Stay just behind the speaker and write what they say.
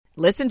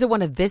Listen to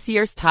one of this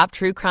year's top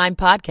true crime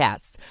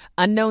podcasts.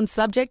 Unknown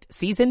Subject,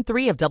 Season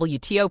 3 of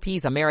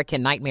WTOP's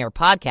American Nightmare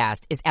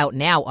podcast is out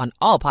now on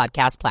all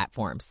podcast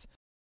platforms.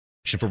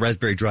 For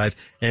Raspberry Drive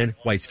and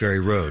Whites Ferry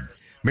Road.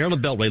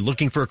 Maryland Beltway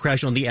looking for a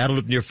crash on the Outer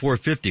Loop near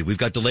 450. We've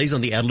got delays on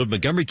the Outer Loop,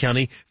 Montgomery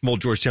County from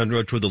Old Georgetown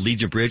Road toward the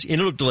Legion Bridge.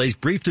 Inner Loop delays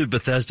brief through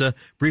Bethesda,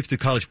 brief through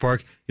College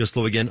Park. You'll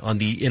slow again on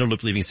the Inner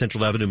Loop leaving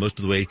Central Avenue most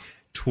of the way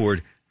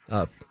toward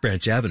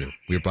Branch Avenue.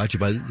 We are brought to you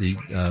by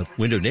the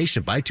Window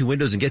Nation. Buy 2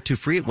 windows and get 2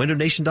 free at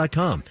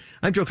windownation.com.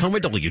 I'm Joe Conway,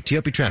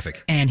 WTOP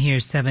Traffic. And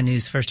here's 7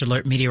 News First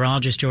Alert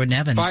meteorologist Jordan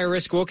Evans. Fire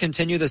risk will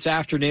continue this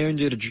afternoon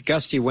due to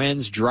gusty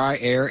winds, dry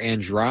air,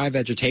 and dry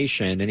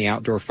vegetation. Any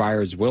outdoor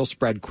fires will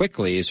spread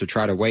quickly, so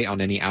try to wait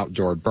on any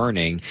outdoor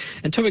burning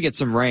until we get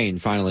some rain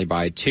finally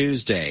by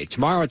Tuesday.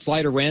 Tomorrow it's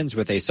lighter winds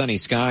with a sunny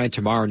sky.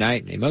 Tomorrow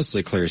night, a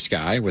mostly clear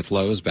sky with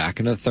lows back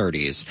into the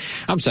 30s.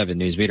 I'm 7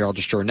 News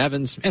meteorologist Jordan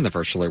Evans in the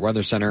First Alert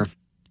Weather Center.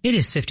 It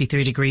is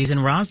 53 degrees in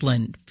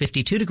Roslyn,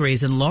 52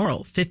 degrees in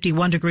Laurel,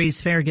 51 degrees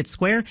Farragut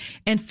Square,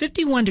 and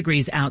 51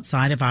 degrees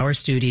outside of our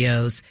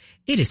studios.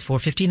 It is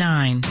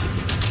 4:59.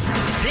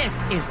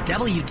 This is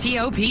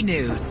WTOP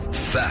News.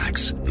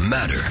 Facts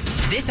matter.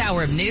 This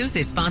hour of news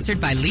is sponsored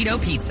by Lido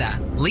Pizza.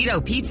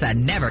 Lido Pizza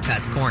never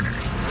cuts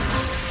corners.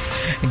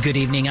 Good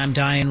evening, I'm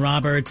Diane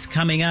Roberts.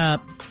 Coming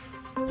up,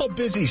 a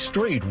busy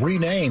street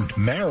renamed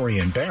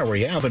Marion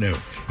Barry Avenue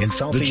in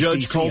Southeast The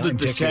judge DC. called it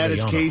the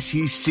saddest case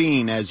he's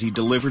seen as he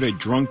delivered a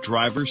drunk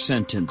driver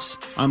sentence.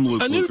 I'm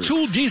Luke. A new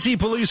tool DC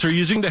police are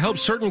using to help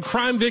certain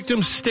crime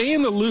victims stay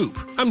in the loop.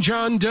 I'm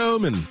John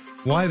Doman.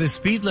 Why the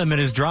speed limit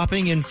is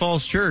dropping in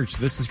Falls Church.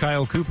 This is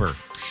Kyle Cooper.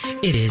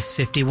 It is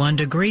 51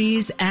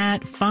 degrees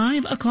at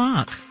 5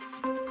 o'clock.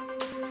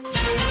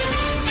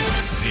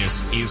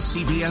 This is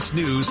CBS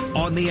News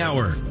on the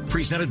Hour,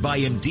 presented by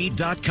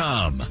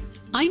Indeed.com.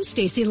 I'm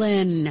Stacey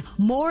Lynn.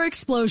 More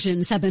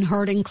explosions have been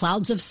heard and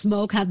clouds of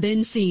smoke have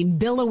been seen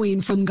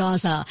billowing from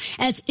Gaza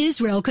as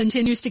Israel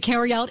continues to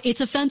carry out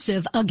its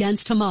offensive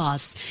against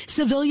Hamas.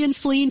 Civilians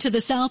fleeing to the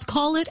south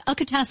call it a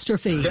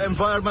catastrophe. The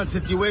environment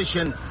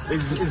situation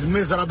is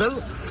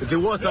miserable. The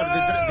water,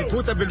 the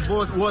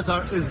potable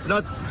water is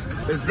not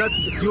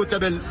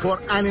suitable for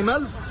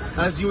animals.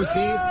 As you see,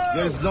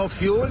 there is no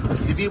fuel.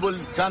 The people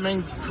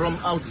coming from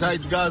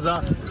outside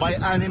Gaza by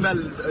animal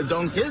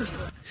donkeys.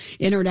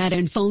 Internet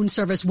and phone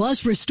service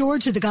was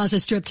restored to the Gaza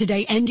Strip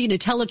today, ending a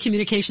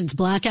telecommunications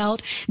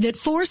blackout that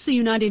forced the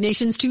United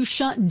Nations to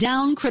shut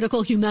down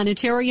critical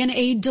humanitarian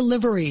aid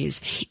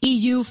deliveries.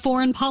 EU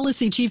Foreign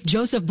Policy Chief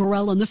Joseph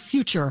Borrell on the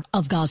future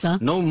of Gaza.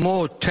 No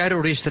more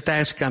terrorist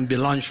attacks can be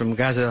launched from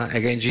Gaza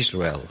against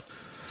Israel.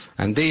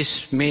 And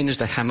this means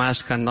that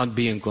Hamas cannot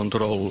be in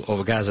control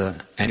of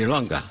Gaza any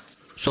longer.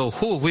 So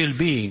who will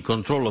be in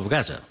control of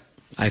Gaza?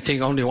 I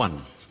think only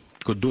one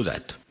could do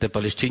that, the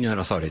Palestinian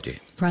Authority.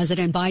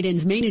 President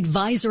Biden's main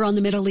advisor on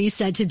the Middle East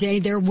said today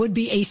there would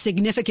be a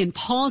significant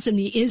pause in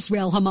the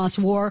Israel-Hamas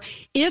war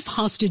if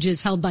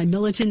hostages held by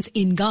militants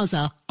in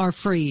Gaza are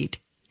freed.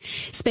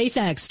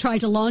 SpaceX tried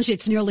to launch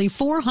its nearly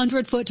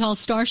 400-foot-tall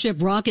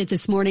Starship rocket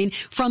this morning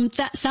from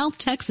South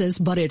Texas,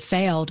 but it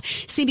failed.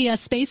 CBS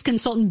space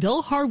consultant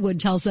Bill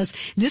Harwood tells us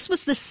this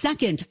was the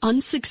second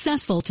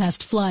unsuccessful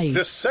test flight.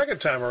 This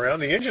second time around,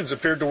 the engines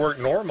appeared to work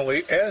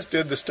normally, as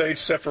did the stage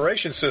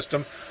separation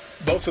system.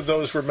 Both of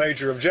those were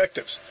major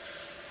objectives.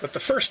 But the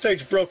first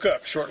stage broke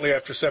up shortly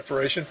after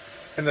separation,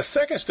 and the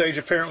second stage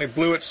apparently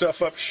blew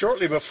itself up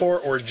shortly before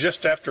or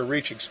just after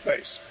reaching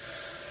space.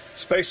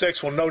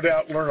 SpaceX will no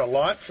doubt learn a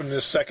lot from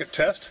this second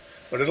test,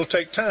 but it'll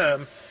take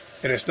time,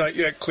 and it's not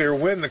yet clear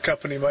when the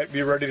company might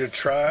be ready to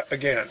try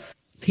again.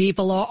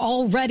 People are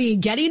already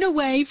getting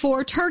away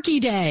for Turkey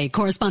Day.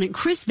 Correspondent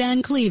Chris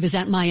Van Cleve is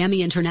at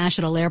Miami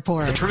International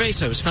Airport. The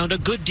Trevesos found a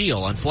good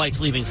deal on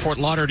flights leaving Fort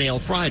Lauderdale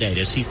Friday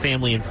to see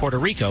family in Puerto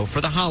Rico for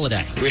the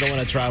holiday. We don't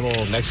want to travel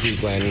next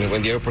week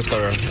when the airports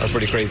are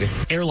pretty crazy.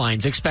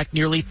 Airlines expect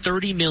nearly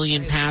 30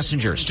 million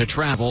passengers to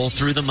travel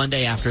through the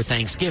Monday after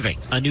Thanksgiving,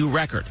 a new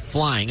record,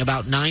 flying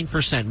about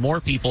 9%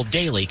 more people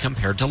daily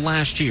compared to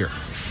last year.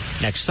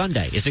 Next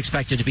Sunday is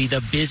expected to be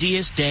the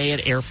busiest day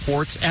at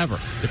airports ever,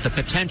 with the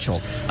potential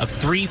of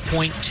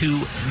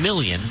 3.2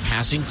 million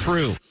passing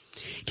through.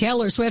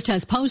 Taylor Swift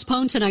has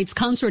postponed tonight's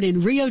concert in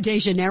Rio de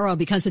Janeiro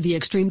because of the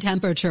extreme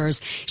temperatures.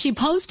 She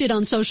posted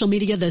on social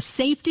media, the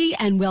safety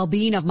and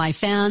well-being of my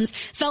fans,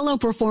 fellow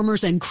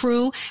performers and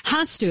crew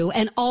has to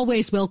and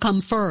always will come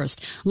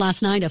first.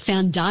 Last night, a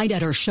fan died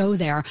at her show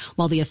there.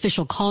 While the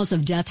official cause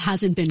of death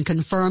hasn't been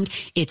confirmed,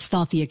 it's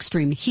thought the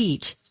extreme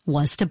heat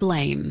was to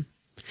blame.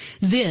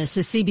 This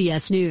is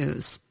CBS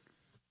News.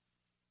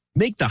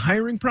 Make the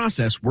hiring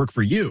process work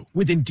for you.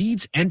 With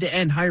Indeed's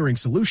end-to-end hiring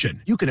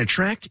solution, you can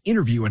attract,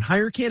 interview, and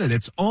hire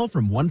candidates all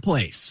from one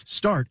place.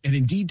 Start at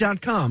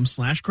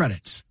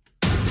Indeed.com/credits.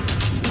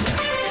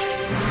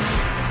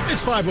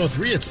 It's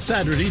 5:03. It's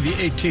Saturday, the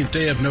 18th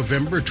day of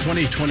November,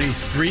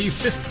 2023.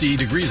 50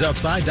 degrees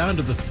outside, down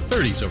to the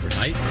 30s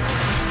overnight.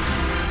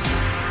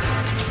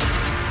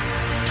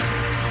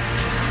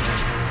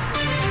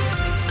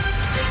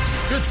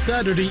 Good It's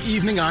Saturday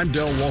evening. I'm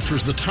Del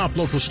Walters. The top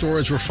local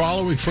stories we're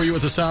following for you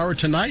at this hour.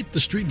 Tonight, the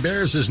street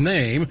bears his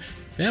name.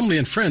 Family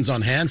and friends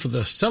on hand for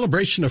the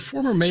celebration of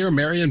former Mayor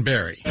Marion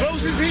Barry.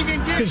 Closest he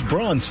can get. His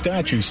bronze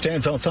statue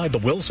stands outside the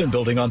Wilson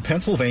Building on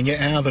Pennsylvania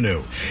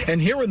Avenue.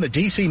 And here in the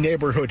D.C.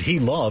 neighborhood he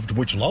loved,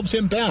 which loves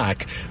him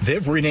back,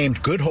 they've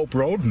renamed Good Hope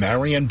Road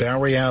Marion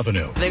Barry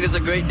Avenue. I think it's a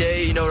great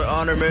day, to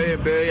honor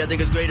Marion Barry. I think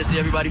it's great to see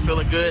everybody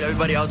feeling good,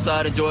 everybody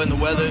outside enjoying the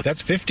weather.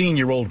 That's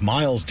 15-year-old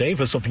Miles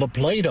Davis of La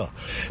Plata.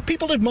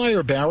 People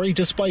admire Barry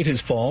despite his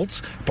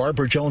faults.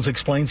 Barbara Jones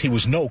explains he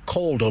was no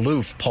cold,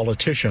 aloof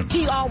politician.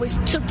 He always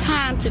took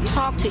time to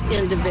talk to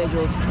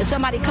individuals. If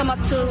somebody come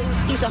up to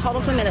him, he said, hold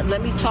on for a minute,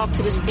 let me talk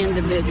to this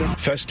individual.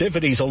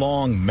 Festivities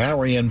along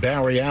Marion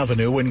Barry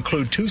Avenue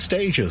include 2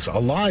 stages, a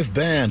live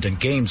band, and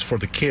games for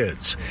the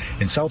kids.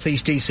 In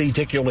Southeast D.C.,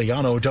 Dick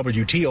Iuliano,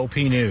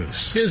 WTOP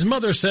News. His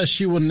mother says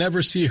she will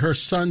never see her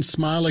son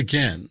smile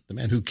again. The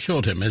man who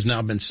killed him has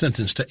now been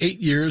sentenced to 8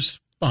 years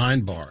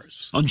behind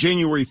bars. On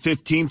January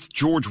 15th,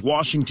 George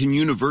Washington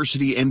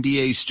University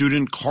MBA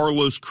student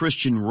Carlos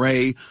Christian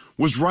Ray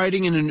was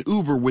riding in an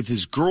Uber with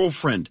his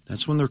girlfriend.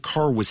 That's when their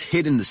car was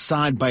hit in the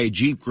side by a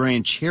Jeep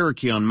Grand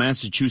Cherokee on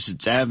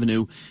Massachusetts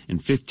Avenue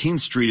and 15th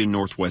Street in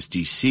Northwest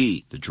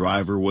D.C. The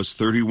driver was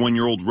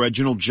 31-year-old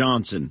Reginald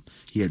Johnson.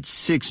 He had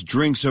 6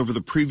 drinks over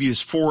the previous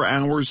 4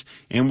 hours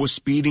and was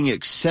speeding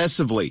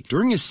excessively.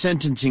 During his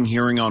sentencing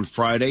hearing on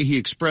Friday, he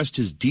expressed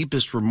his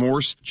deepest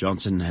remorse.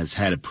 Johnson has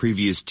had a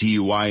previous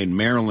DUI in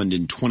Maryland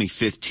in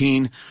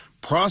 2015.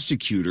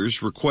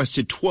 Prosecutors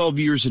requested 12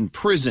 years in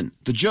prison.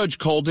 The judge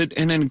called it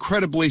an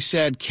incredibly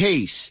sad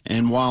case.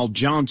 And while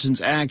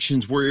Johnson's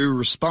actions were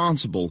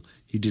irresponsible,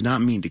 he did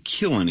not mean to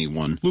kill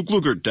anyone. Luke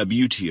Lugert,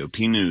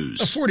 WTOP News.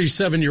 A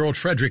 47-year-old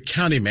Frederick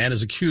County man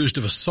is accused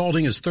of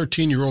assaulting his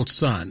 13-year-old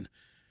son.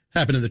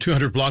 Happened in the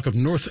 200 block of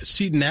North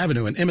Seaton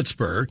Avenue in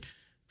Emmitsburg.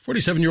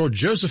 47-year-old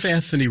Joseph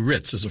Anthony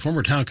Ritz is a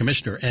former town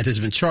commissioner and has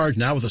been charged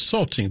now with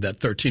assaulting that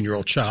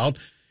 13-year-old child.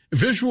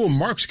 Visual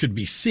marks could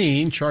be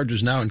seen.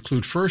 Charges now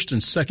include first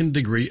and second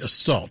degree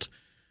assault.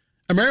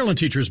 A Maryland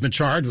teacher has been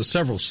charged with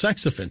several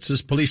sex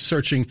offenses. Police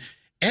searching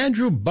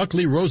Andrew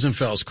Buckley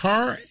Rosenfeld's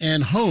car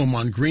and home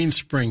on Green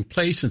Spring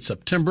Place in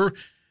September.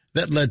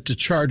 That led to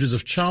charges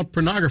of child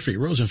pornography.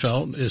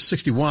 Rosenfeld is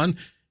 61,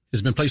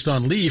 has been placed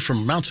on leave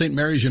from Mount St.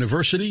 Mary's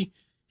University.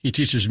 He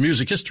teaches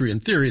music history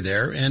and theory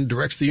there and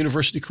directs the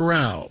university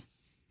chorale.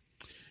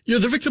 You're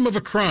the victim of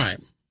a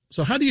crime.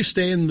 So how do you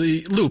stay in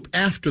the loop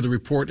after the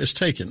report is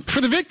taken?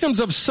 For the victims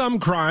of some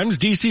crimes,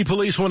 D.C.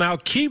 police will now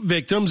keep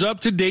victims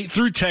up to date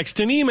through text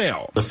and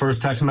email. The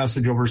first text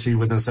message you'll receive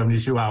within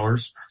 72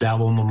 hours, that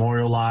will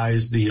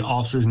memorialize the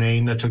officer's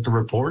name that took the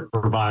report,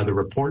 provide the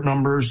report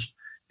numbers,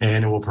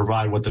 and it will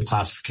provide what the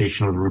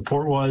classification of the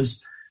report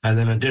was. And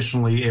then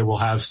additionally, it will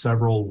have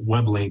several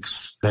web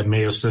links that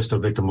may assist a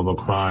victim of a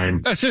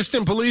crime.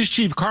 Assistant Police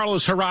Chief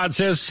Carlos Harad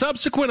says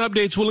subsequent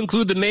updates will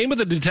include the name of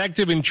the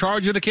detective in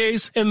charge of the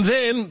case and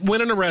then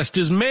when an arrest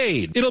is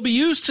made. It'll be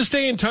used to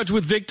stay in touch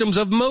with victims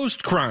of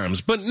most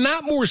crimes, but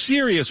not more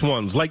serious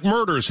ones like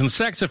murders and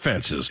sex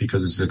offenses.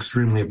 Because it's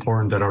extremely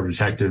important that our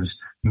detectives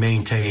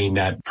maintain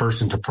that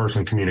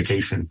person-to-person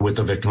communication with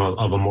the victim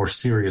of a more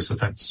serious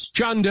offense.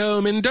 John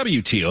Dome in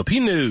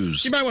WTOP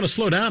News. You might want to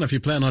slow down if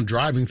you plan on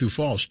driving through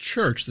Falls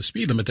Church. The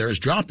speed limit there is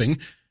dropping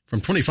from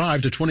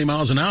 25 to 20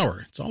 miles an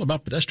hour. It's all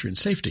about pedestrian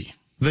safety.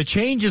 The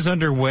change is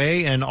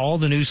underway, and all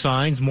the new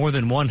signs, more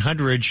than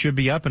 100, should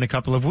be up in a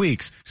couple of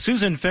weeks.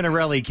 Susan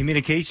Finarelli,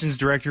 communications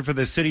director for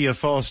the City of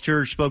Falls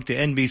Church, spoke to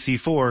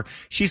NBC4.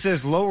 She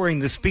says lowering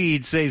the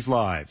speed saves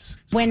lives.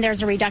 When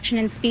there's a reduction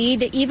in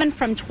speed, even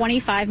from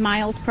 25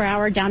 miles per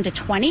hour down to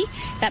 20,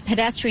 that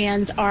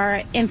pedestrians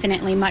are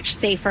infinitely much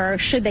safer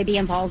should they be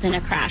involved in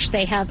a crash.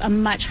 They have a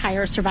much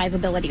higher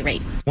survivability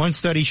rate. One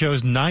study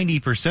shows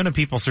 90% of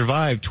people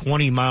survive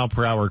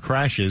 20-mile-per-hour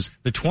crashes.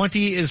 The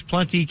 20 is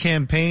Plenty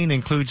campaign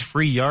includes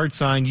free yard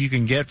signs you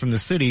can get from the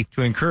city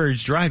to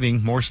encourage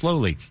driving more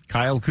slowly.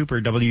 Kyle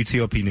Cooper,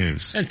 WTOP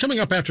News. And coming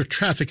up after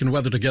traffic and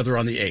weather together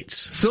on the 8th.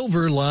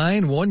 Silver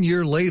Line, 1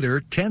 year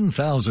later,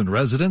 10,000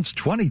 residents,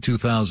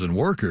 22,000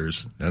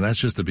 workers. And that's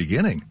just the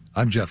beginning.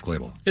 I'm Jeff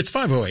Clable. It's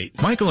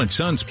 5:08. Michael &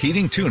 Son's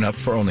heating tune-up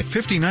for only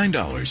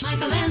 $59.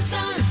 Michael &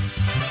 Son.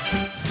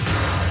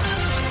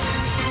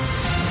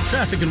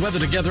 Traffic and weather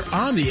together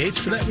on the 8th.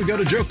 For that, we go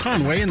to Joe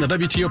Conway in the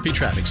WTOP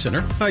Traffic Center.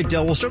 All right,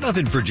 Del, we'll start off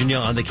in Virginia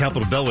on the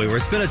Capitol Beltway, where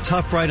it's been a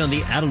tough ride on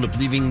the Adelope,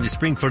 leaving the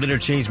Springfield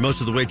interchange most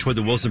of the way toward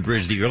the Wilson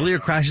Bridge. The earlier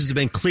crashes have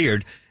been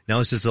cleared.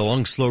 Now it's just a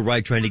long, slow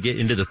ride trying to get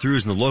into the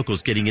throughs and the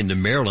locals getting into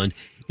Maryland.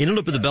 In and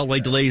up of the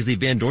Beltway delays the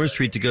Van Dorn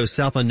Street to go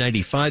south on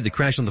 95. The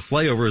crash on the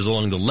flyover is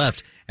along the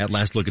left at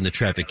last look in the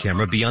traffic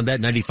camera. Beyond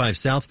that, 95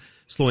 south,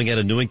 slowing out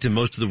of Newington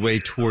most of the way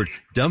toward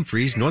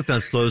Dumfries.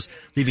 Northbound slows,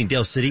 leaving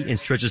Dale City and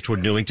stretches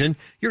toward Newington.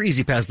 Your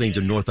easy pass lanes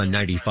are north on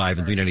 95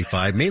 and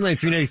 395. Mainline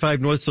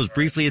 395 north slows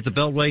briefly at the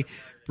Beltway,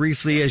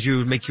 briefly as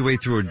you make your way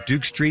through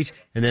Duke Street,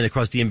 and then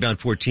across the inbound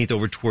 14th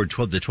over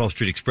toward the 12th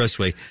Street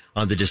Expressway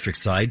on the district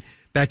side.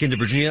 Back into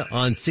Virginia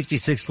on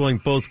 66, flowing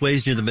both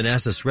ways near the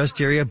Manassas Rest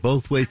area,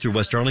 both ways through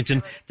West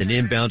Arlington, then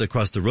inbound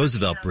across the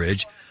Roosevelt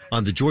Bridge.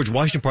 On the George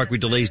Washington Parkway,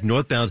 delays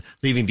northbound,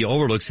 leaving the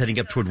overlooks heading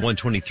up toward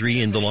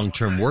 123 in the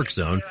long-term work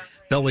zone.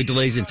 Beltway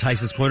delays in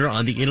Tyson's Corner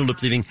on the inner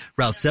loop, leaving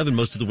Route 7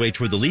 most of the way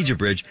toward the Legion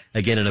Bridge,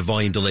 again in a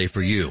volume delay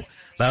for you.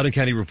 Loudoun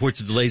County reports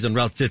of delays on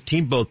Route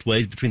 15 both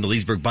ways between the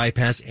Leesburg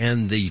Bypass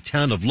and the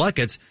town of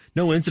Luckett's.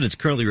 No incidents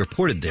currently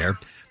reported there.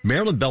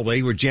 Maryland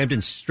Beltway were jammed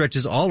in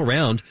stretches all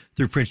around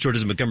through Prince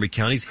George's and Montgomery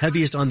counties.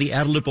 Heaviest on the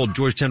outer loop Old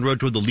Georgetown Road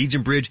toward the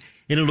Legion Bridge.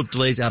 Inner loop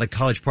delays out of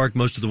College Park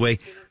most of the way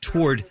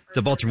toward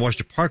the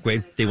Baltimore-Washington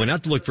Parkway. They went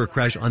out to look for a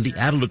crash on the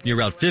outer loop near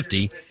Route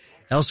 50.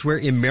 Elsewhere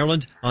in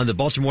Maryland, on the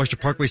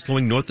Baltimore-Washington Parkway,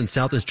 slowing north and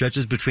south in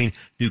stretches between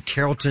New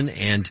Carrollton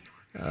and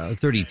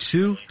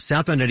 32.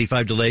 Southbound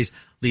 95 delays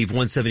leave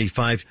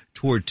 175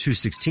 toward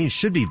 216.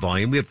 Should be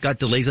volume. We have got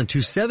delays on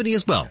 270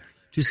 as well.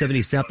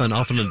 270 southbound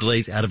often on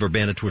delays out of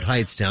Urbana toward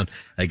Hyattstown.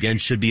 Again,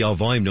 should be all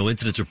volume. No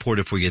incidents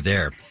reported for you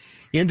there.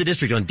 In the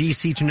district on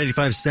DC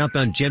 295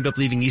 southbound, jammed up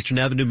leaving Eastern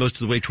Avenue most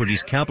of the way toward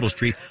East Capitol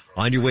Street.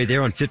 On your way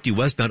there on 50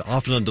 westbound,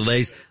 often on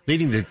delays,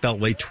 leaving the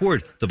Beltway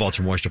toward the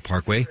Baltimore-Washington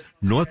Parkway.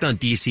 Northbound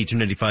DC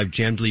 295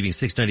 jammed leaving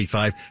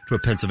 695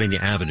 toward Pennsylvania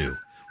Avenue.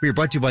 We are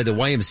brought to you by the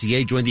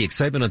YMCA. Join the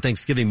excitement on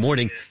Thanksgiving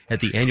morning at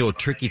the annual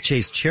Turkey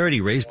Chase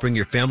charity race. Bring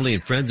your family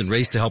and friends and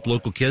race to help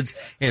local kids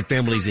and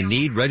families in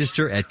need.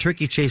 Register at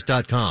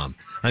turkeychase.com.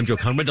 I'm Joe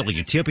Conrad,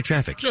 WTOP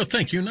Traffic. Joe,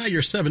 thank you. Now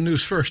your 7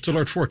 News First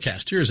Alert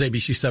forecast. Here's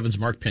ABC 7's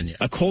Mark Pena.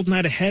 A cold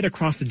night ahead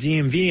across the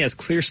DMV as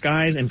clear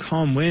skies and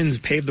calm winds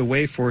pave the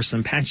way for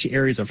some patchy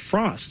areas of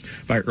frost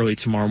by early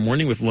tomorrow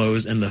morning with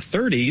lows in the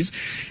 30s.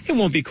 It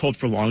won't be cold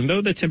for long, though.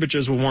 The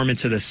temperatures will warm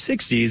into the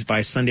 60s by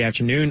Sunday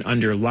afternoon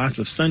under lots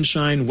of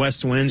sunshine,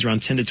 west winds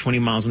around 10 to 20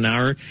 miles an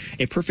hour.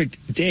 A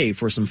perfect day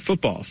for some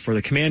football for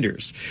the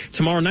Commanders.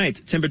 Tomorrow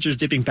night, temperatures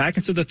dipping back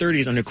into the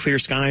 30s under clear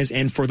skies.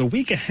 And for the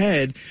week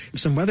ahead,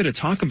 some weather to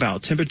talk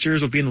about.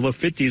 Temperatures will be in the low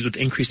 50s with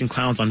increasing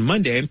clouds on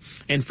Monday.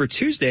 And for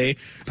Tuesday,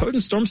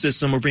 potent storm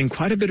system will bring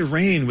quite a bit of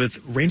rain with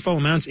rainfall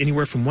amounts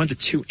anywhere from 1 to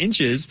 2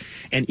 inches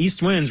and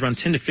east winds around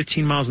 10 to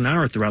 15 miles an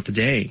hour throughout the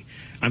day.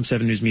 I'm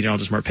 7 News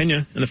meteorologist Mark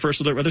Pena in the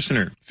First Alert Weather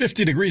Center.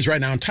 50 degrees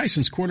right now in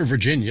Tyson's Corner,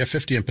 Virginia,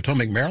 50 in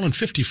Potomac, Maryland,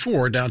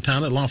 54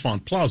 downtown at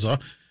L'Enfant Plaza.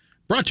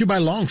 Brought to you by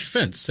Long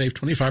Fence. Save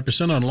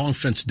 25% on Long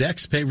Fence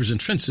decks, pavers,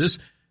 and fences.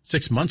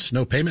 6 months,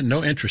 no payment,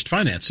 no interest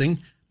financing.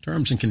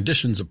 Terms and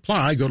conditions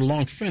apply. Go to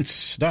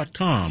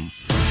longfence.com.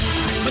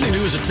 Money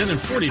news at 10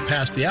 and 40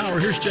 past the hour.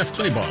 Here's Jeff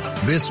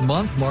Claybaugh. This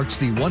month marks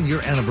the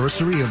 1-year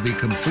anniversary of the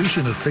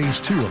completion of Phase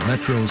 2 of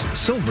Metro's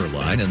Silver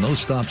Line, and those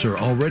stops are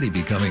already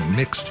becoming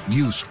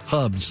mixed-use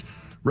hubs.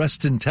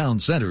 Reston Town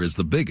Center is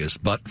the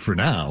biggest, but for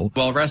now...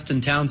 While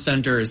Reston Town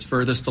Center is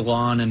furthest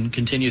along and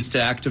continues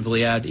to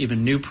actively add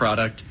even new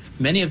product,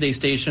 many of these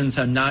stations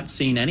have not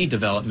seen any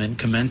development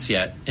commence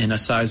yet in a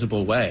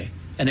sizable way.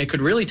 And it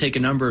could really take a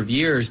number of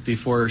years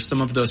before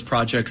some of those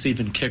projects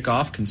even kick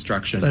off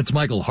construction. That's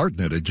Michael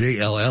Hartnett at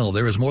JLL.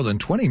 There is more than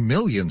 20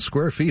 million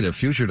square feet of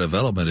future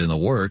development in the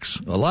works.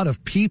 A lot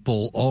of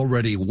people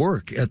already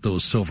work at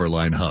those Silver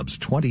Line hubs.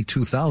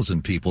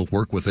 22,000 people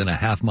work within a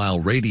half-mile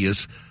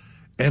radius,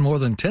 and more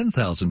than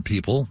 10,000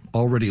 people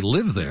already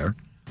live there.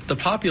 The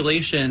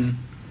population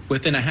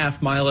within a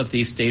half mile of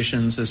these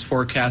stations is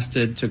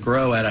forecasted to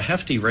grow at a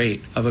hefty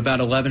rate of about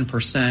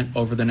 11%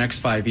 over the next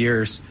 5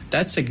 years.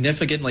 That's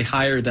significantly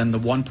higher than the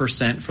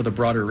 1% for the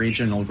broader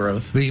regional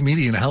growth. The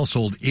median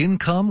household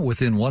income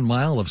within 1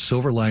 mile of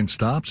Silver Line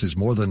stops is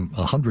more than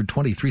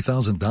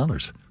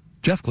 $123,000.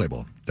 Jeff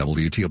Claybaugh,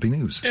 WTOP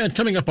News. And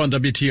coming up on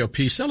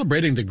WTOP,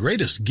 celebrating the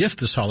greatest gift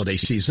this holiday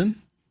season,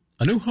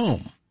 a new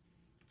home.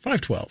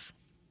 512.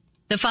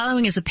 The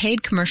following is a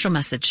paid commercial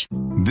message.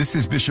 This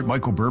is Bishop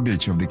Michael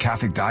Burbidge of the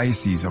Catholic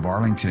Diocese of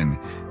Arlington.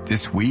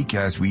 This week,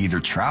 as we either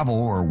travel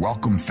or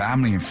welcome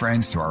family and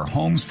friends to our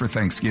homes for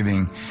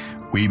Thanksgiving,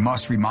 we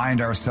must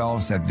remind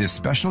ourselves that this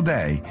special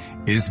day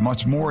is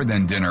much more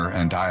than dinner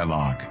and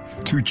dialogue.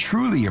 To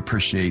truly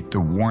appreciate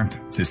the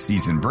warmth this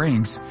season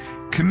brings,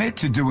 commit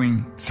to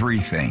doing 3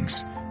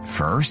 things.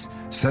 First,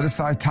 set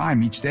aside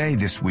time each day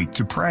this week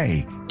to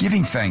pray,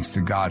 giving thanks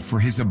to God for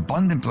His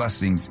abundant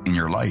blessings in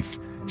your life.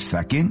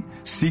 Second,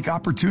 seek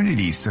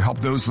opportunities to help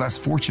those less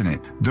fortunate,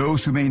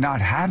 those who may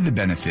not have the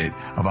benefit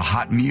of a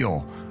hot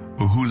meal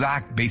or who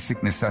lack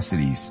basic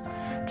necessities.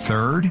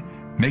 Third,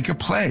 make a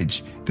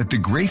pledge that the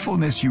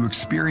gratefulness you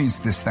experience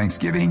this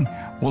Thanksgiving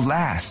will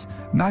last,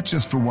 not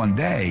just for one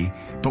day,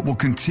 but will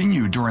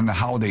continue during the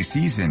holiday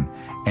season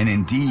and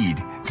indeed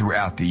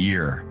throughout the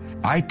year.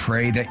 I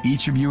pray that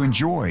each of you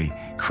enjoy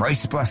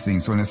Christ's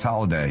blessings on this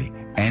holiday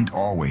and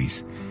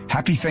always.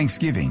 Happy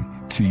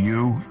Thanksgiving to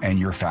you and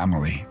your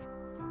family.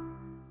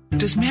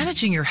 Does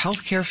managing your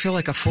health care feel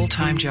like a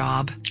full-time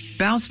job?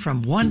 Bounced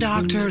from one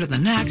doctor to the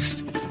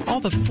next? All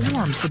the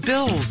forms, the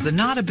bills, the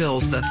not-a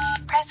bills, the...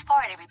 Press 4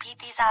 to repeat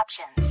these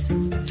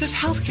options. Does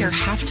healthcare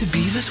have to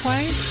be this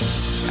way?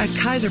 At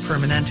Kaiser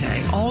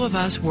Permanente, all of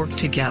us work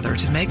together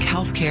to make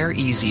healthcare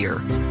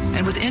easier.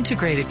 And with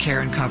integrated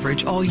care and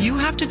coverage, all you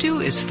have to do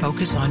is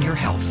focus on your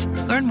health.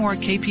 Learn more at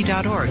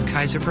kp.org.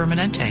 Kaiser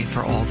Permanente,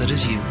 for all that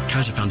is you.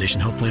 Kaiser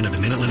Foundation Health Plan of the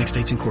Mid-Atlantic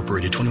States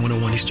Incorporated,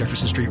 2101 East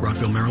Jefferson Street,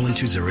 Rockville, Maryland,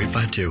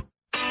 20852.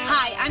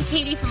 Hi, I'm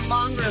Katie from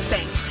Long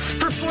Roofing.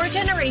 For 4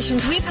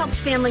 generations, we've helped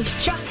families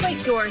just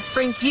like yours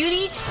bring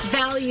beauty,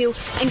 value,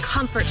 and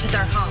comfort to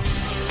their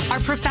homes. Our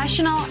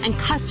professional and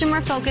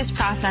customer-focused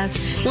process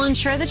will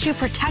ensure that you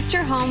protect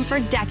your home for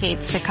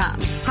decades to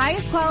come.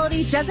 Highest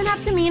quality doesn't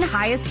have to mean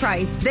highest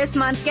price. This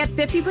month, get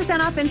 50%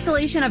 off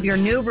installation of your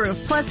new roof,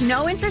 plus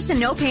no interest and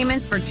no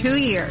payments for 2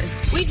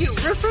 years. We do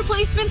roof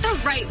replacement the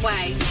right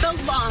way, the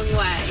long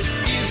way.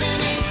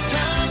 Isn't it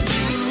time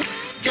you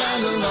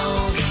got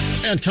along?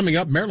 And coming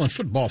up, Maryland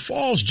football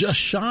falls just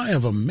shy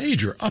of a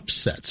major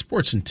upset.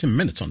 Sports in 10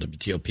 minutes on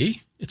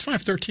WTOP. It's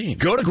 5:13.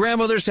 Go to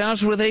grandmother's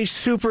house with a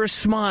super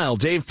smile.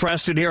 Dave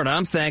Preston here, and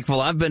I'm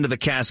thankful I've been to the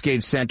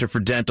Cascade Center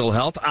for Dental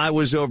Health. I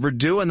was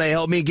overdue, and they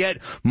helped me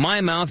get my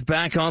mouth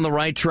back on the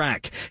right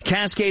track.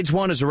 Cascades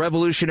One is a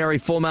revolutionary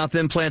full mouth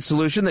implant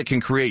solution that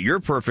can create your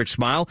perfect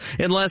smile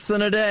in less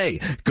than a day.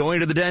 Going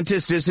to the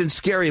dentist isn't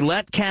scary.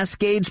 Let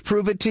Cascades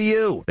prove it to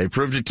you. They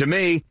proved it to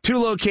me. 2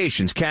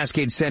 locations,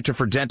 Cascade Center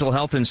for Dental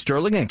Health in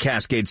Sterling and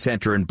Cascade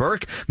Center in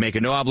Burke. Make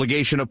a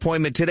no-obligation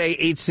appointment today,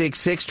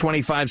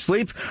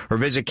 866-25-SLEEP, or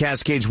visit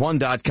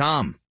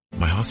Cascades1.com.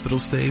 My hospital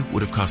stay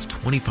would have cost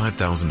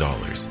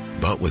 $25,000,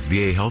 but with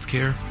VA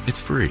healthcare,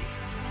 it's free.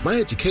 My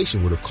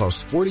education would have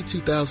cost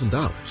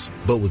 $42,000,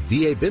 but with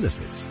VA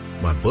benefits,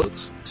 my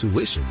books,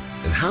 tuition,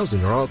 and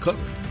housing are all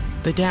covered.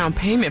 The down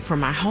payment for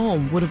my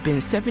home would have been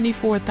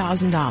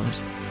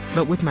 $74,000,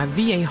 but with my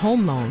VA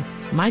home loan,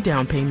 my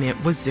down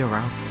payment was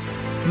 $0.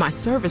 My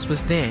service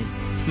was then.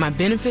 My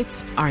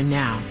benefits are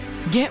now.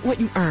 Get what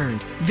you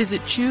earned.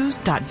 Visit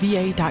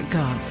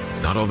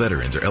choose.va.gov. Not all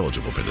veterans are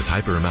eligible for the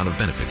type or amount of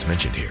benefits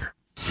mentioned here.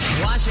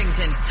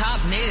 Washington's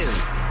top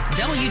news,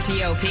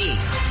 WTOP.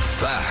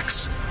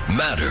 Facts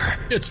matter.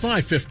 It's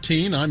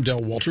 5:15. I'm Del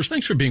Walters.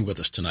 Thanks for being with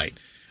us tonight.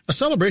 A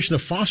celebration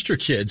of foster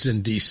kids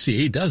in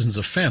D.C. Dozens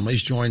of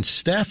families joined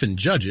staff and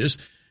judges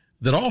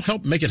that all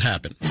helped make it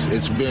happen.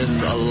 It's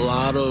been a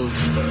lot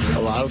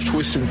of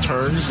twists and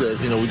turns that,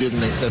 we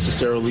didn't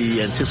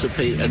necessarily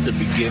anticipate at the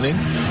beginning,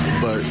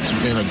 but it's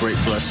been a great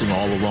blessing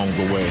all along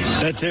the way.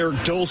 That's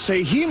Eric Dulce.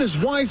 He and his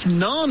wife,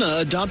 Nana,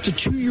 adopted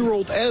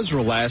 2-year-old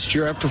Ezra last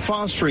year after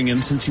fostering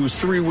him since he was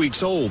 3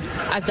 weeks old.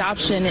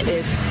 Adoption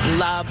is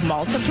love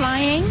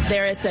multiplying.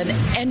 There is an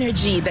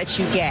energy that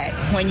you get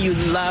when you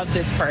love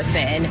this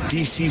person.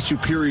 D.C.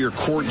 Superior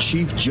Court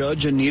Chief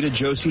Judge Anita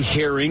Josie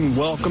Herring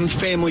welcomed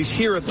families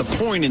here at the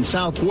Point in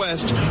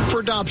Southwest for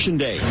Adoption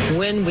Day.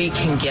 When we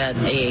can get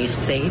a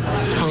safe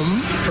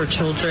home for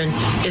children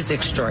is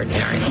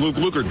extraordinary. Luke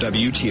Luker,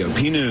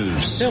 WTOP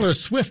News. Taylor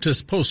Swift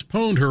has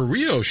postponed her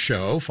Rio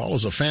show,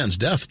 follows a fan's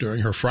death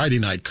during her Friday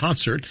night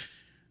concert.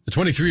 The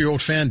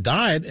 23-year-old fan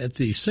died at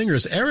the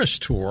singer's Eras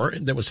tour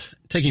that was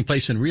taking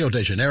place in Rio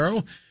de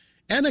Janeiro.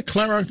 Ana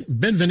Clara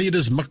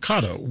Benvenides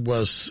Mercado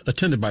was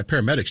attended by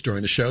paramedics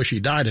during the show.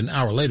 She died an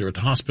hour later at the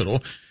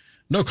hospital.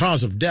 No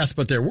cause of death,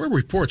 but there were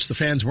reports the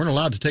fans weren't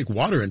allowed to take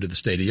water into the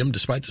stadium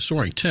despite the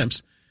soaring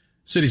temps.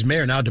 City's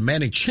mayor now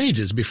demanding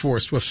changes before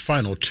Swift's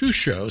final 2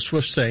 shows,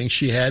 Swift saying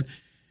she had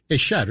a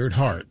shattered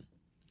heart.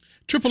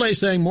 AAA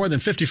saying more than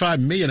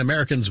 55 million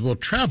Americans will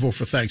travel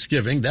for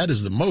Thanksgiving. That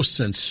is the most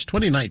since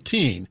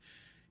 2019.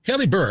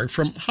 Haley Berg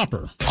from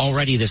Hopper.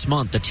 Already this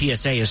month, the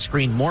TSA has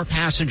screened more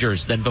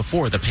passengers than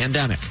before the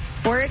pandemic.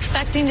 We're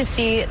expecting to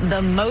see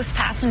the most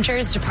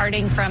passengers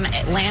departing from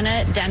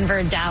Atlanta,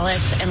 Denver,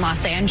 Dallas, and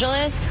Los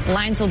Angeles.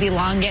 Lines will be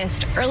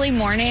longest early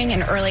morning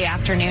and early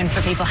afternoon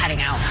for people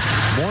heading out.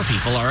 More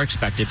people are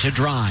expected to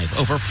drive,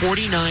 over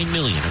 49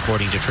 million,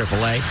 according to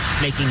AAA,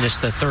 making this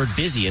the 3rd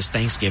busiest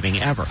Thanksgiving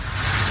ever.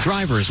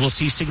 Drivers will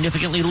see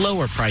significantly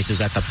lower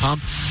prices at the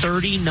pump,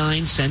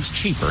 39 cents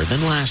cheaper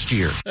than last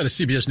year. That is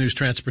CBS News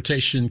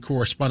transportation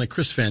correspondent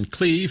Chris Van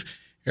Cleve.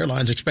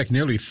 Airlines expect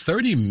nearly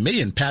 30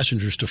 million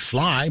passengers to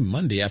fly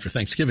Monday after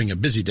Thanksgiving, a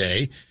busy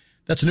day.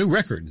 That's a new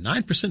record,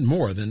 9%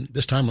 more than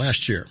this time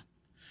last year.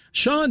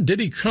 Sean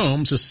Diddy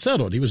Combs has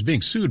settled. He was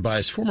being sued by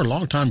his former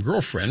longtime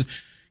girlfriend,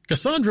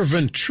 Cassandra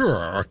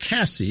Ventura, or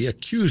Cassie,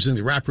 accusing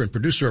the rapper and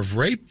producer of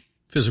rape,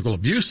 physical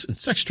abuse, and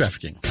sex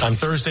trafficking. On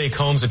Thursday,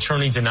 Combs'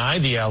 attorney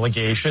denied the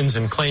allegations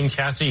and claimed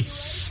Cassie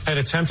had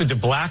attempted to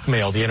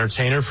blackmail the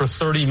entertainer for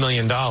 $30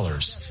 million.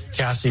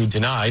 Cassie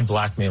denied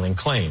blackmailing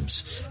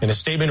claims. In a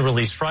statement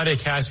released Friday,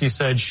 Cassie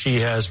said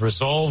she has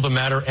resolved the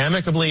matter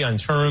amicably on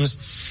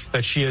terms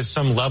that she has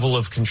some level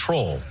of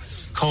control.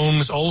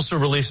 Combs also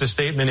released a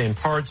statement in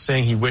part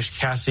saying he wished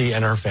Cassie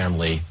and her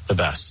family the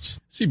best.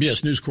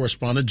 CBS News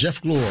correspondent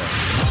Jeff Glore.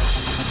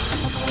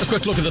 A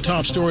quick look at the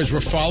top stories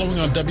we're following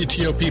on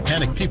WTOP.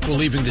 Panicked people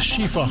leaving the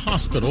Shifa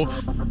hospital,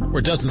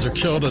 where dozens are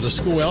killed at a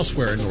school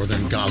elsewhere in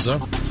northern Gaza.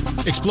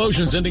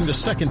 Explosions ending the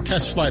 2nd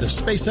test flight of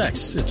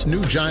SpaceX, its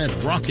new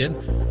giant rocket.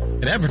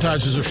 And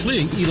advertisers are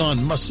fleeing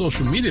Elon Musk's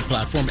social media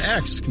platform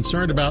X,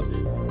 concerned about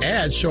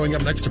ads showing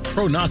up next to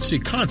pro-Nazi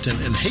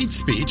content and hate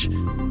speech.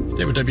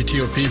 Stay with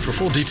WTOP for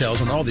full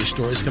details on all these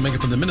stories coming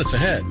up in the minutes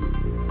ahead.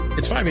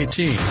 It's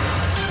 5:18.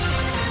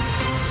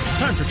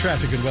 Time for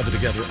traffic and weather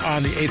together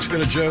on the 8th. We're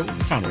going to Joe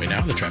Conway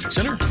now in the traffic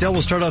center. Del,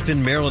 will start off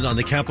in Maryland on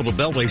the Capitol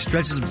Beltway.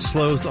 Stretches of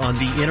slow on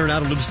the inner and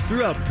outer loops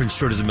throughout Prince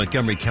George's and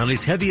Montgomery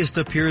counties. Heaviest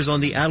up here is on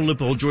the outer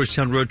loop, Old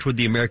Georgetown Road toward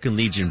the American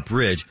Legion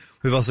Bridge.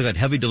 We've also got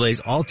heavy delays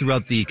all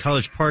throughout the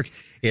College Park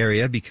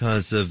area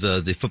because of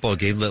the football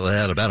game that we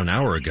had about an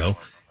hour ago.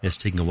 It's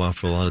taking a while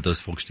for a lot of those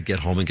folks to get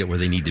home and get where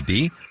they need to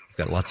be. We've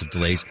got lots of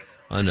delays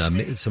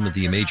on some of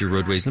the major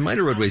roadways and the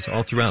minor roadways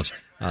all throughout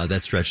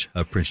that stretch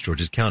of Prince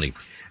George's County.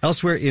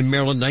 Elsewhere in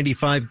Maryland,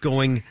 95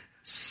 going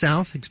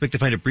south. Expect to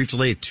find a brief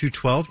delay at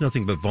 212.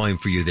 Nothing but volume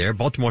for you there.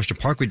 Baltimore-Washington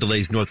Parkway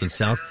delays north and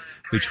south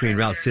between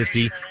Route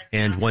 50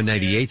 and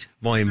 198.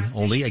 Volume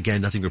only.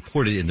 Again, nothing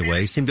reported in the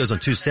way. Same goes on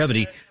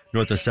 270.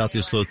 North and south,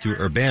 you're slow through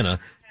Urbana.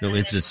 No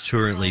incidents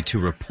currently to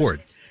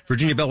report.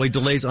 Virginia Beltway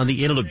delays on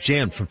the inner loop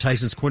jammed from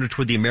Tyson's Corner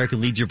toward the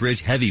American Legion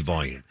Bridge. Heavy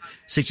volume.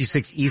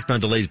 66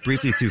 eastbound delays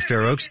briefly through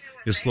Fair Oaks.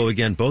 You're slow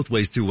again both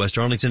ways through West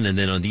Arlington and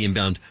then on the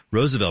inbound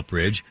Roosevelt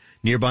Bridge.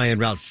 Nearby on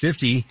Route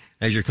 50,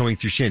 as you're coming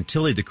through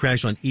Chantilly, the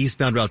crash on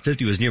eastbound Route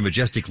 50 was near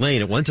Majestic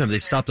Lane. At one time, they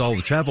stopped all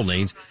the travel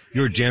lanes.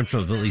 You're jammed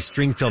from at least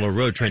Stringfellow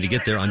Road trying to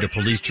get there under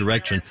police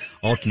direction.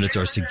 Alternates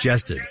are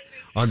suggested.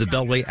 On the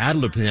Beltway,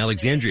 Adelup in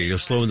Alexandria, you're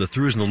slow in the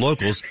throughs and the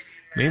locals,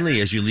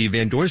 mainly as you leave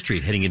Van Dorn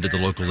Street heading into the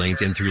local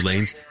lanes and through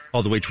lanes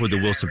all the way toward the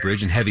Wilson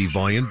Bridge in heavy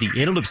volume. The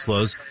inner loop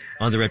slows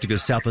on the ramp to go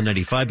south on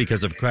 95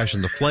 because of a crash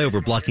on the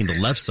flyover blocking the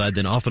left side,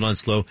 then off and on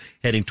slow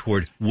heading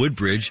toward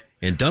Woodbridge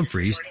and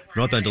Dumfries.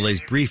 Northbound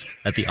delays brief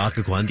at the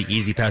Occoquan. The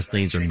easy pass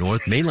lanes are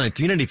north. Mainline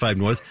 395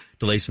 north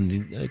delays from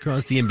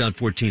across the inbound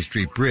 14th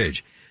Street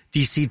Bridge.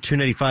 DC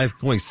 295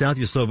 going south,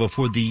 you're slow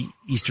before the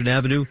Eastern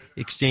Avenue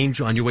Exchange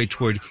on your way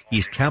toward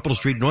East Capitol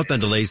Street.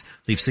 Northbound delays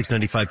leave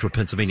 695 toward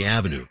Pennsylvania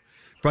Avenue.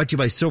 Brought to you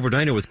by Silver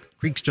Diner with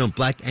Creekstone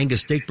Black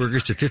Angus Steak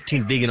Burgers to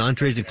 15 vegan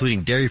entrees,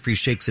 including dairy-free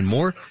shakes and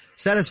more.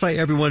 Satisfy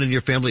everyone in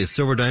your family at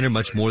Silver Diner,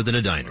 much more than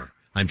a diner.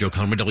 I'm Joe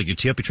Conway,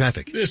 WTOP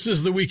Traffic. This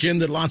is the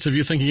weekend that lots of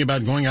you thinking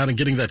about going out and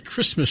getting that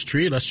Christmas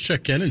tree. Let's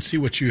check in and see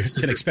what you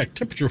can expect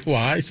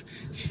temperature-wise.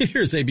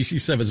 Here's ABC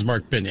 7's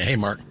Mark Pena. Hey,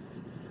 Mark.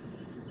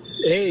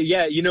 Hey,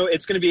 yeah,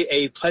 it's going to be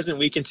a pleasant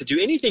weekend to do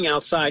anything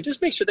outside.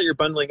 Just make sure that you're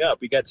bundling up.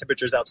 We got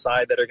temperatures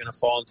outside that are going to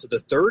fall into the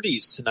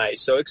 30s tonight.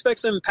 So expect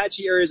some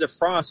patchy areas of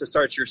frost to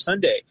start your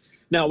Sunday.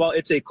 Now, while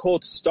it's a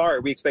cold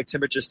start, we expect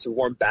temperatures to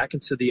warm back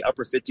into the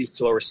upper 50s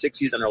to lower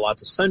 60s under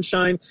lots of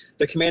sunshine.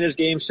 The Commanders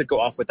game should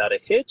go off without a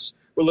hitch.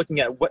 We're looking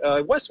at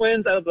west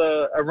winds out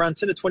of around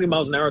 10 to 20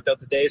 miles an hour throughout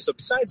the day. So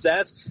besides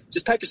that,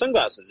 just pack your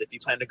sunglasses if you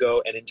plan to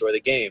go and enjoy the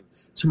game.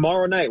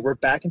 Tomorrow night, we're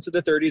back into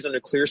the 30s under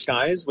clear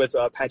skies with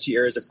patchy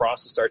areas of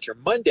frost to start your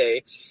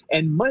Monday.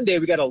 And Monday,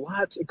 we got a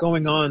lot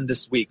going on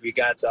this week. We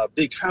got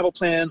big travel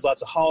plans,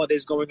 lots of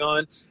holidays going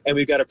on, and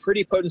we've got a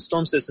pretty potent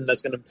storm system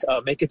that's going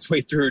to make its way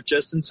through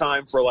just in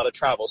time for a lot of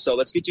travel. So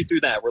let's get you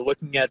through that. We're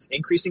looking at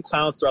increasing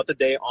clouds throughout the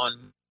day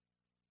on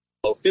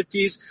low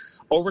 50s.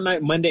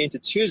 Overnight, Monday into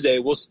Tuesday,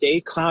 will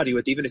stay cloudy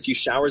with even a few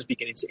showers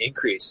beginning to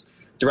increase.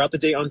 Throughout the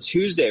day on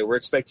Tuesday, we're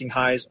expecting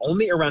highs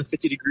only around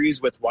 50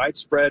 degrees with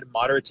widespread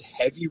moderate to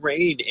heavy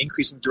rain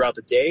increasing throughout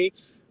the day.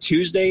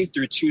 Tuesday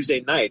through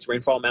Tuesday night,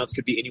 rainfall amounts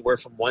could be anywhere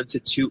from 1 to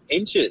 2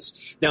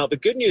 inches. Now, the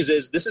good news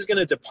is this is going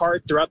to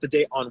depart throughout the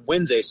day on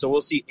Wednesday, so we'll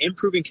see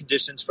improving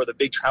conditions for the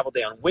big travel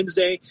day on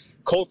Wednesday.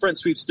 Cold front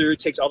sweeps through,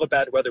 takes all the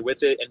bad weather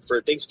with it, and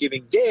for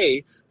Thanksgiving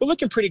Day, we're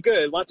looking pretty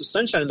good. Lots of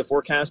sunshine in the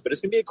forecast, but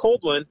it's going to be a cold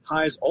one.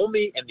 Highs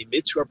only in the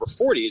mid to upper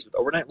 40s with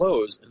overnight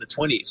lows in the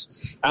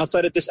 20s.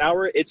 Outside at this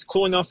hour, it's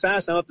cooling off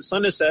fast. Now that the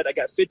sun is set, I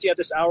got 50 at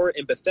this hour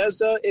in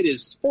Bethesda. It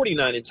is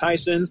 49 in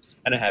Tysons,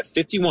 and I have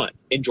 51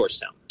 in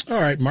Georgetown. All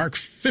right, Mark,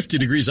 50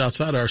 degrees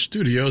outside our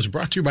studios,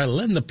 brought to you by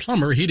Len the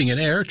Plumber, Heating and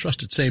Air,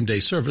 trusted same-day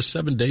service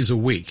 7 days a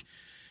week.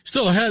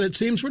 Still ahead, it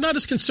seems, we're not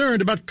as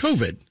concerned about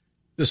COVID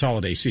this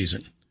holiday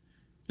season.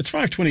 It's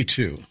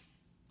 5:22.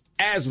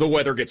 As the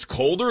weather gets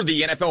colder,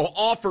 the NFL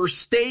offers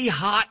Stay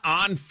Hot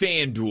on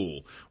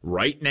FanDuel.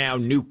 Right now,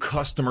 new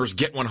customers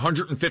get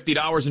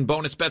 $150 in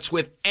bonus bets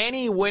with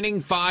any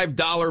winning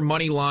 $5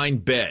 money line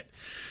bet.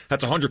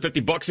 That's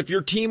 $150 if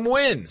your team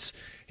wins.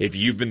 If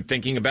you've been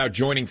thinking about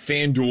joining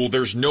FanDuel,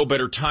 there's no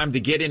better time to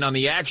get in on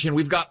the action.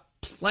 We've got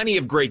plenty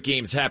of great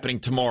games happening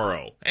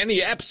tomorrow. And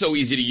the app's so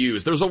easy to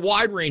use. There's a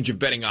wide range of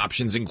betting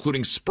options,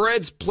 including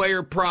spreads,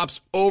 player props,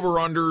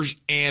 over-unders,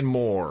 and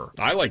more.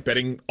 I like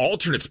betting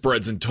alternate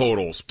spreads and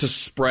totals. To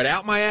spread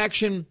out my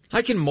action,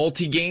 I can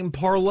multi-game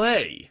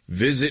parlay.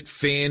 Visit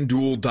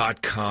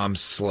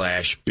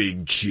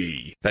FanDuel.com/Big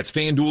Chi. That's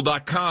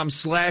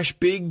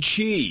FanDuel.com/Big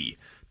Chi.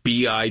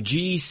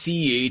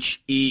 BIGCHEE.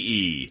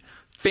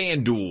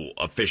 FanDuel,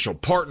 official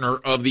partner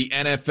of the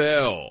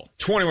NFL.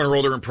 21 or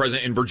older and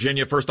present in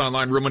Virginia. First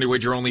online real money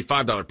wager only.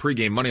 $5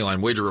 pregame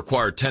moneyline wager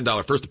required.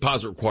 $10 first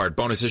deposit required.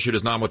 Bonus issued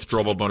as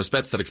non-withdrawable bonus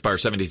bets that expire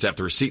 7 days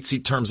after receipt. See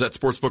terms at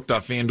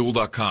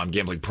sportsbook.fanduel.com.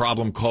 Gambling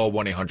problem? Call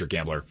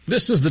 1-800-GAMBLER.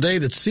 This is the day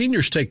that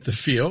seniors take the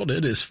field.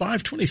 It is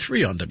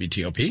 5:23 on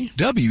WTOP.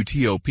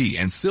 WTOP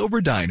and Silver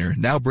Diner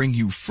now bring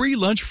you Free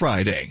Lunch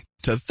Friday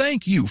to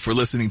thank you for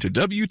listening to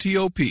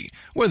WTOP,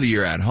 whether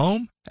you're at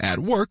home, at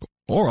work,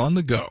 or on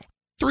the go.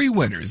 3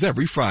 winners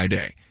every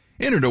Friday.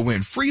 Enter to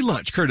win free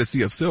lunch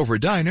courtesy of Silver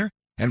Diner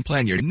and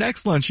plan your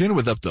next luncheon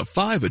with up to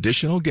 5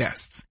 additional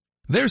guests.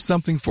 There's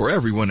something for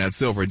everyone at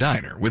Silver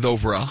Diner with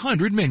over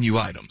 100 menu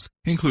items,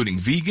 including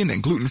vegan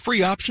and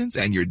gluten-free options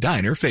and your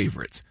diner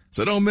favorites.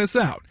 So don't miss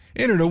out.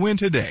 Enter to win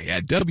today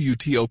at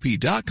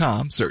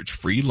WTOP.com. Search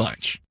free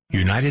lunch.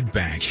 United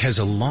Bank has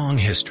a long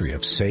history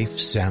of safe,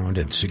 sound,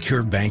 and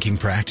secure banking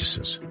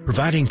practices,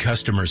 providing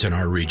customers in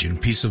our region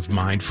peace of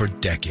mind for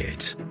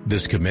decades.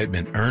 This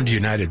commitment earned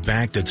United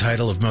Bank the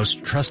title of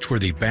Most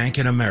Trustworthy Bank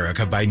in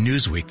America by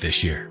Newsweek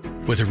this year.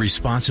 With a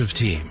responsive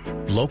team,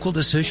 local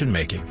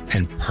decision-making,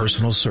 and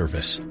personal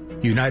service,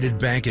 United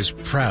Bank is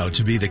proud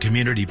to be the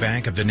community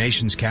bank of the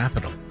nation's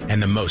capital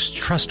and the most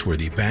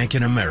trustworthy bank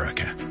in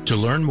America. To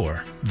learn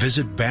more,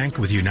 visit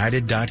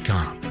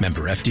bankwithunited.com.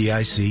 Member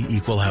FDIC,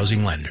 Equal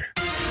Housing Lender.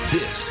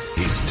 This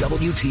is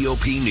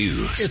WTOP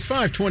News. It's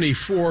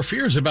 5:24.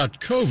 Fears about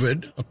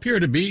COVID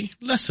appear to be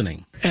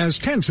lessening. As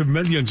tens of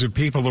millions of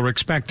people are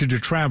expected to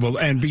travel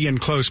and be in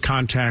close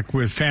contact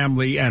with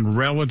family and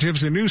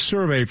relatives, a new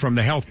survey from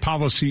the health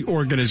policy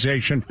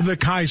organization, the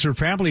Kaiser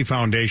Family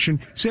Foundation,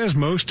 says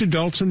most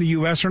adults in the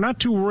U.S. are not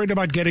too worried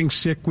about getting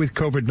sick with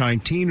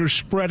COVID-19 or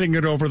spreading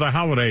it over the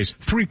holidays.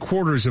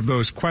 3/4 of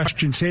those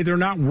questioned say they're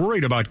not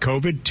worried about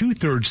COVID.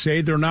 2/3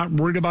 say they're not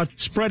worried about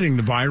spreading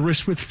the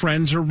virus with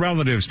friends or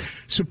relatives.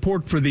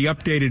 Support for the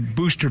updated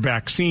booster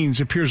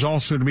vaccines appears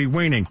also to be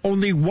waning.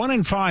 Only 1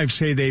 in 5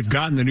 say they've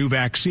gotten the new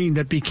vaccine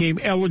that became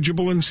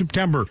eligible in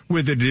September,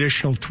 with an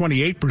additional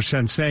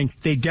 28% saying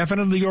they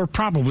definitely or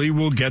probably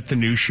will get the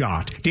new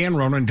shot. Dan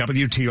Ronan,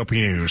 WTOP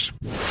News.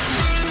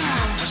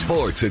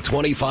 Sports at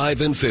 25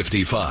 and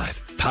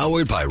 55.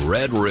 Powered by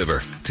Red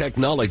River.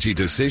 Technology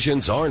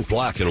decisions aren't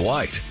black and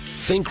white.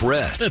 Think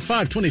red. At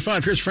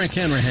 5:25, here's Frank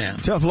Hanrahan.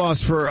 Tough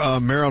loss for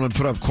Maryland.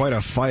 Put up quite a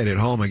fight at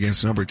home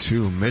against number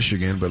 2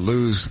 Michigan, but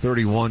lose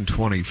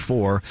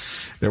 31-24.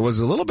 There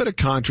was a little bit of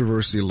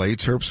controversy late.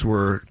 Terps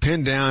were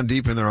pinned down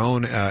deep in their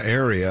own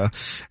area.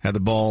 Had the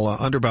ball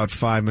under about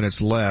 5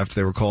 minutes left.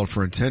 They were called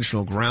for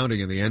intentional grounding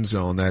in the end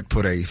zone. That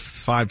put a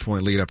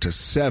 5-point lead up to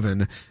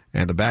 7.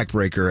 And the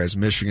backbreaker as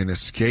Michigan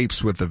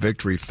escapes with the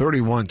victory,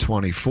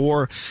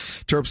 31-24.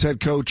 Terps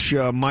head coach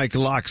Mike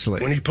Loxley.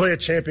 When you play a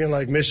champion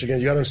like Michigan,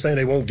 you got to understand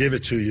they won't give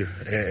it to you.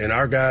 And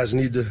our guys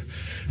need to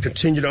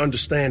continue to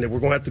understand that we're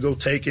going to have to go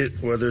take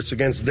it, whether it's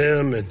against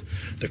them and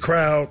the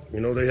crowd. You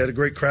know, they had a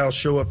great crowd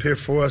show up here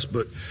for us,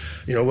 but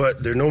you know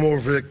what? There are no more